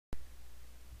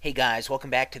Hey guys,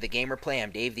 welcome back to the game we're playing. I'm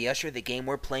Dave the Usher. The game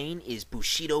we're playing is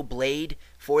Bushido Blade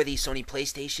for the Sony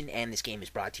PlayStation, and this game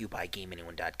is brought to you by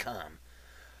GameAnyone.com.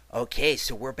 Okay,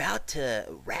 so we're about to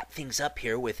wrap things up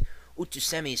here with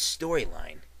Utsusemi's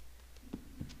storyline.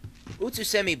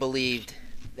 Utsusemi believed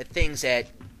that things at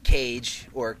Cage,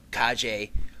 or Kage,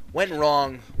 went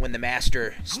wrong when the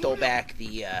master stole back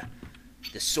the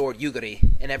sword Yuguri,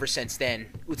 and ever since then,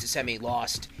 Utsusemi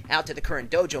lost out to the current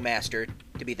dojo master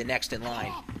to be the next in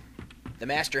line. The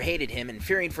master hated him, and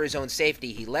fearing for his own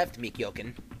safety, he left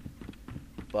Mikyoken.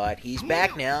 But he's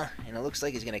back now, and it looks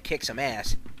like he's going to kick some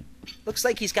ass. Looks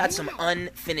like he's got some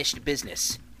unfinished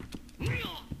business.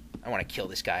 I want to kill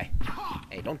this guy.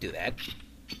 Hey, don't do that.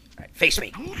 Alright, face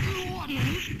me.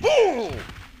 Ooh!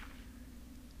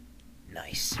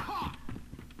 Nice.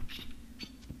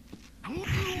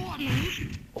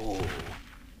 Oh,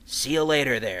 see you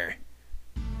later there.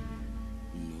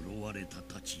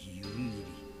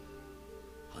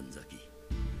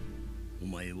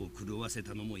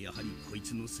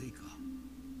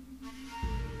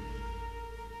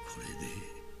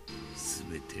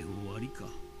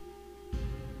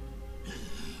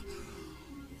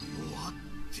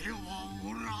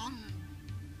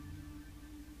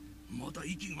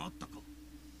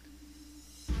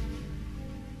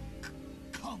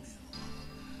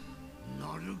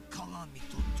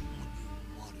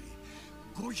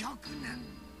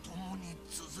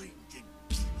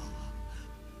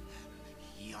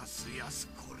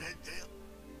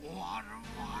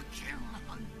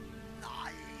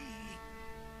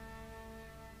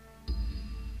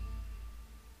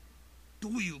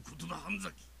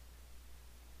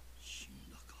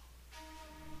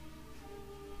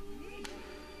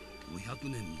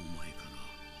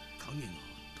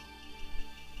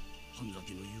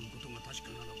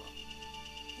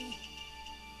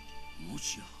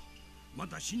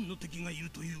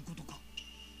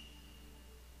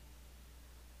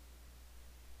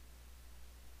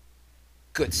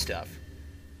 Good stuff.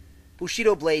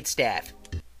 Bushido Blade Staff.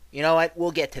 You know what?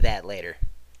 We'll get to that later.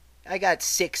 I got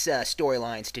 6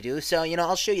 storylines to do, so,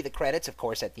 I'll show you the credits, of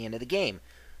course, at the end of the game.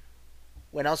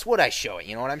 When else would I show it?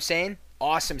 You know what I'm saying?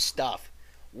 Awesome stuff.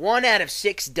 1 out of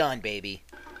 6 done, baby.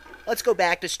 Let's go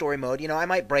back to story mode. I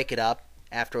might break it up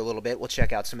after a little bit. We'll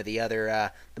check out some of the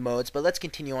other the modes, but let's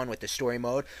continue on with the story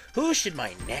mode. Who should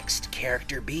my next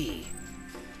character be?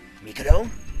 Mikado?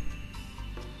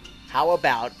 How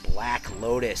about Black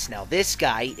Lotus? Now, this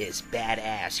guy is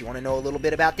badass. You want to know a little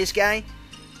bit about this guy?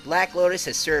 Black Lotus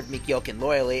has served Mikyoken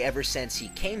loyally ever since he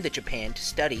came to Japan to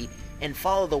study and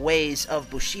follow the ways of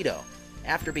Bushido.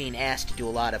 After being asked to do a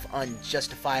lot of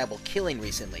unjustifiable killing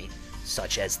recently,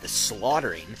 such as the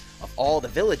slaughtering of all the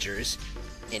villagers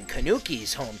in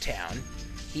Kanuki's hometown,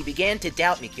 he began to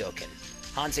doubt Mikyoken,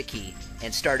 Hanzaki,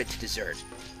 and started to desert.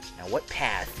 Now, what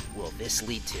path will this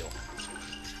lead to?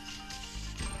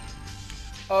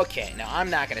 Okay, now I'm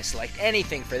not going to select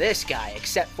anything for this guy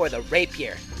except for the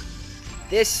rapier.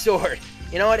 This sword,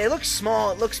 you know what, it looks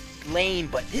small, it looks lame,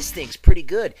 but this thing's pretty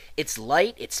good. It's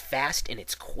light, it's fast, and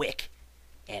it's quick.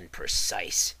 And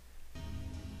precise.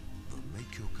 The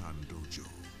Meikyokan Dojo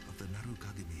of the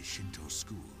Narukagami Shinto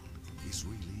school is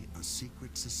really a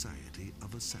secret society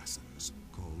of assassins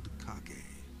called Kage.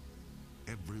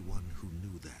 Everyone who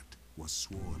knew that was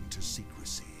sworn to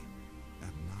secrecy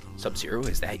and not allowed Sub-Zero,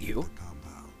 is that you? the compound.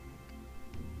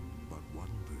 But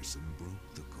one person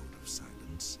broke the code of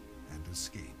silence and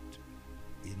escaped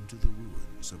into the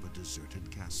ruins of a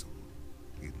deserted castle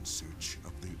in search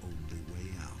of the only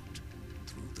way out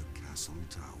through the castle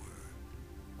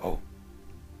tower.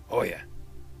 Oh yeah.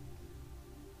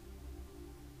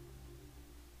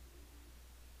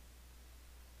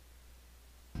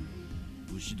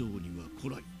 Bushido には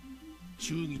古来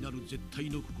忠義なる絶対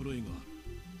の心得があ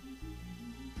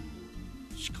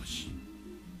る。しかし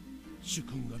主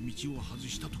君が道を外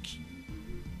した時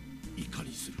怒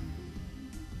りする。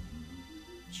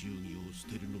忠義を捨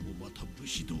てるのもまた武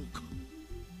士道か。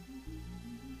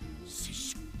拙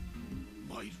者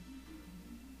参る。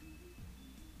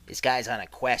 This guy's on a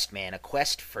quest, man. A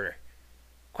quest for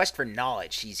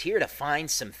knowledge. He's here to find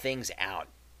some things out.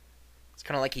 It's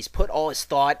kind of like he's put all his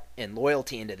thought and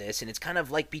loyalty into this, and it's kind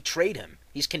of like betrayed him.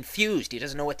 He's confused. He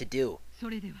doesn't know what to do.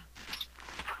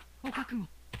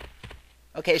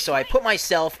 Okay, so I put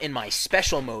myself in my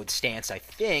special mode stance, I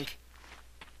think.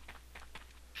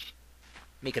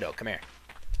 Mikado, come here.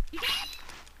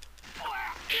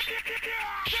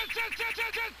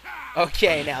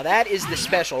 Okay, now that is the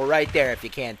special right there, if you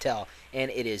can't tell. And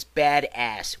it is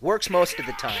badass. Works most of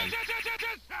the time.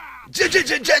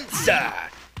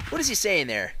 What is he saying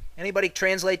there? Anybody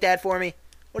translate that for me?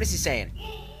 What is he saying?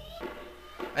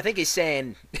 I think he's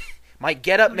saying, my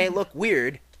getup may look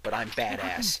weird, but I'm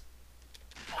badass.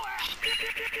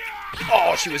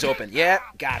 Oh, she was open. Yeah,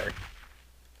 got her.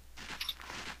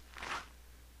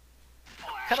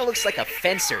 Kind of looks like a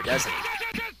fencer, doesn't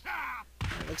he?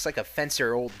 Looks like a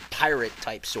fencer, old pirate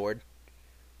type sword.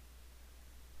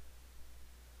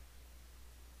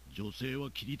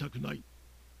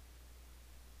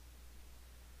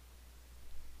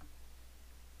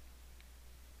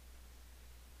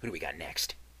 Who do we got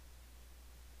next?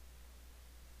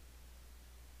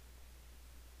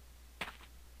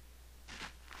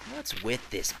 What's with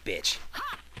this bitch?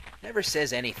 Never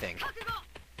says anything.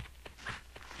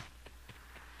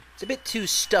 It's a bit too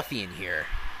stuffy in here.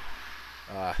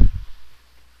 I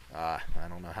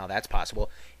don't know how that's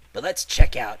possible. But let's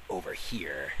check out over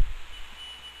here.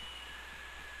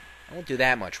 I won't do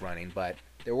that much running, but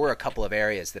there were a couple of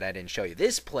areas that I didn't show you.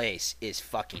 This place is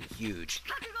fucking huge.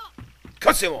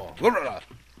 I'm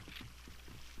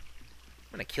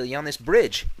gonna kill you on this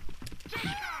bridge.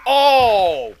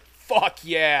 Oh, fuck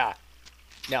yeah.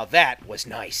 Now that was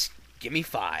nice. Give me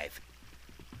 5.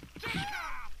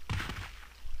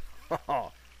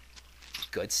 Oh,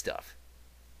 good stuff.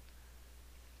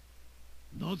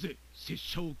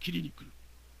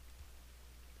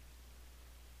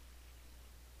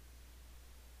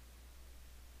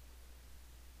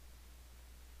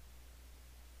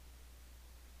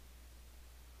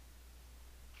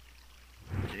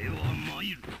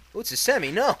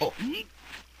 Utsusemi, no!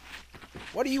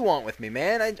 What do you want with me,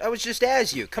 man? I was just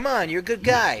as you. Come on, you're a good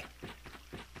guy.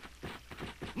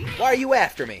 Why are you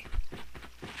after me?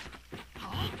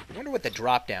 I wonder what the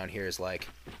drop down here is like.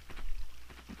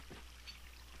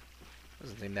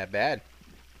 Doesn't seem that bad.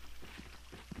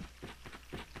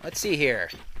 Let's see here.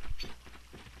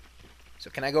 So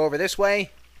can I go over this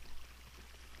way?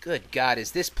 Good God,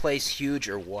 is this place huge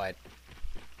or what?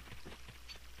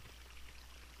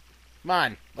 Come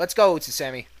on, let's go,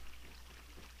 Utsusemi.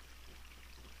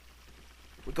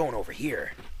 We're going over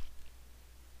here.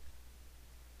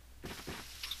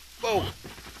 Whoa!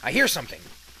 I hear something.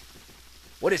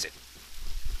 What is it?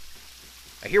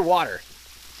 I hear water.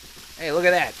 Hey, look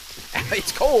at that.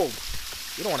 It's cold.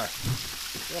 You don't want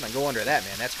to go under that,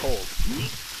 man. That's cold.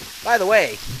 By the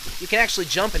way, you can actually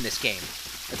jump in this game.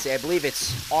 Let's see, I believe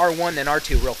it's R1 then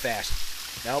R2 real fast.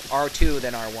 Nope, R2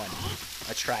 then R1.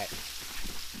 Let's try it.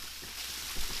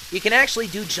 You can actually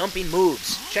do jumping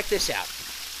moves. Check this out.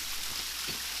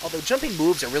 Although jumping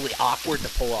moves are really awkward to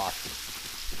pull off.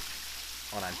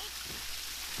 Hold on.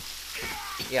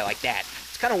 Yeah, like that.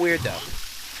 It's kind of weird, though.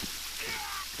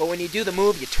 But when you do the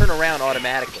move, you turn around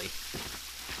automatically.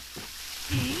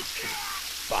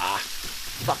 Bah.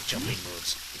 Fuck jumping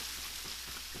moves.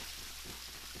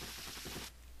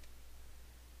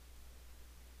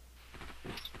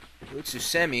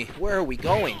 Utsusemi, where are we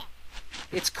going?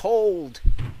 It's cold.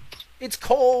 It's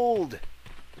cold.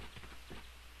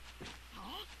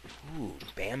 Ooh,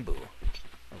 bamboo.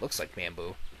 It looks like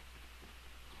bamboo.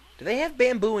 Do they have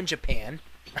bamboo in Japan?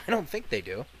 I don't think they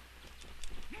do.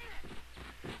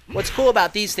 What's cool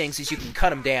about these things is you can cut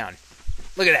them down.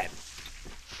 Look at that.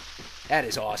 That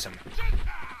is awesome.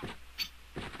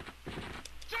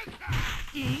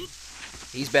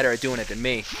 He's better at doing it than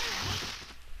me.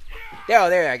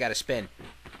 There, I got a spin.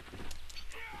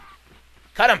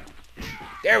 Cut him!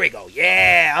 There we go.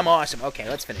 Yeah, I'm awesome. Okay,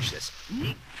 let's finish this.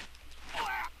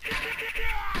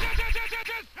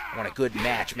 I want a good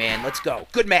match, man. Let's go.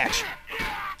 Good match.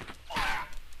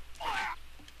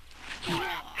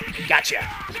 Gotcha.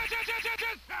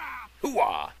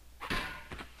 Hoo-ah.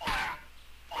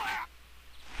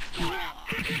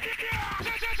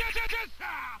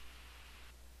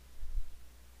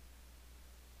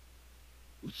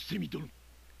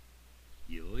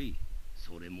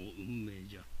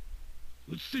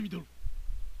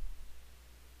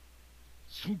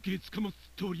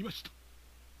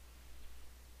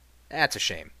 That's a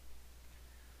shame.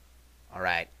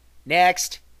 Alright,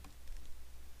 next.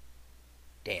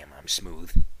 Damn, I'm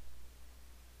smooth.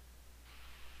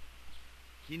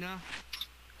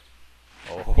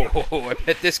 Oh, I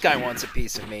bet this guy wants a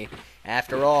piece of me.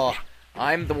 After all,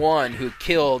 I'm the one who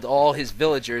killed all his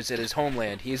villagers at his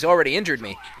homeland. He's already injured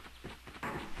me.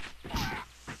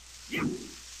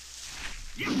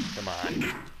 Come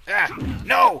on. Ah,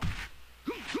 no!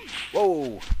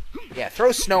 Whoa. Yeah,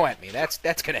 throw snow at me.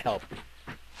 That's gonna help.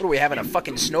 What are we having, a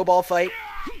fucking snowball fight?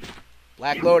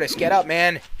 Black Lotus, get up,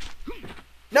 man.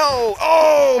 No!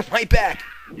 Oh, my back.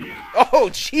 Oh,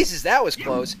 Jesus, that was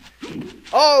close.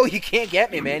 Oh, you can't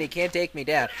get me, man. You can't take me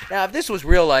down. Now, if this was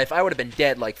real life, I would have been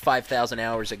dead like 5,000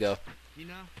 hours ago.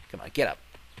 Come on, get up.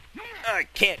 I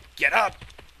can't get up.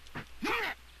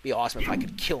 Be awesome if I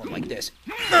could kill him like this.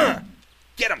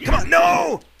 Get him! Come on!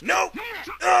 No! No!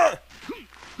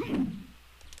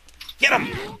 Get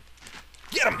him!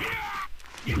 Get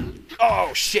him!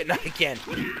 Oh shit! Not again.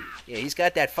 Yeah, he's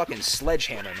got that fucking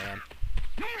sledgehammer, man.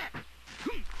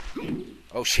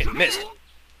 Oh shit! Missed.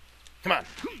 Come on,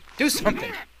 do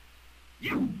something.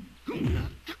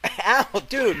 Ow,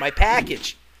 dude! My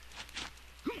package.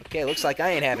 Okay, looks like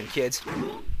I ain't having kids.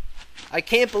 I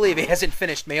can't believe he hasn't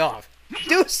finished me off.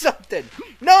 Do something!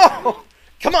 No!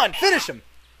 Come on, finish him!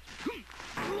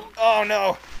 Oh,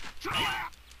 no.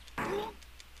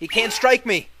 He can't strike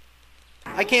me.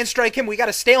 I can't strike him. We got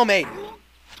a stalemate.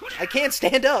 I can't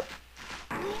stand up.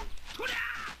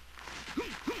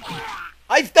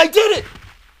 I did it!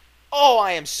 Oh,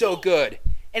 I am so good.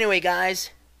 Anyway,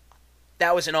 guys,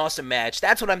 that was an awesome match.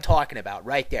 That's what I'm talking about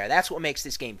right there. That's what makes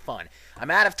this game fun. I'm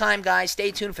out of time, guys.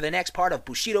 Stay tuned for the next part of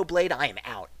Bushido Blade. I am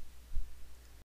out.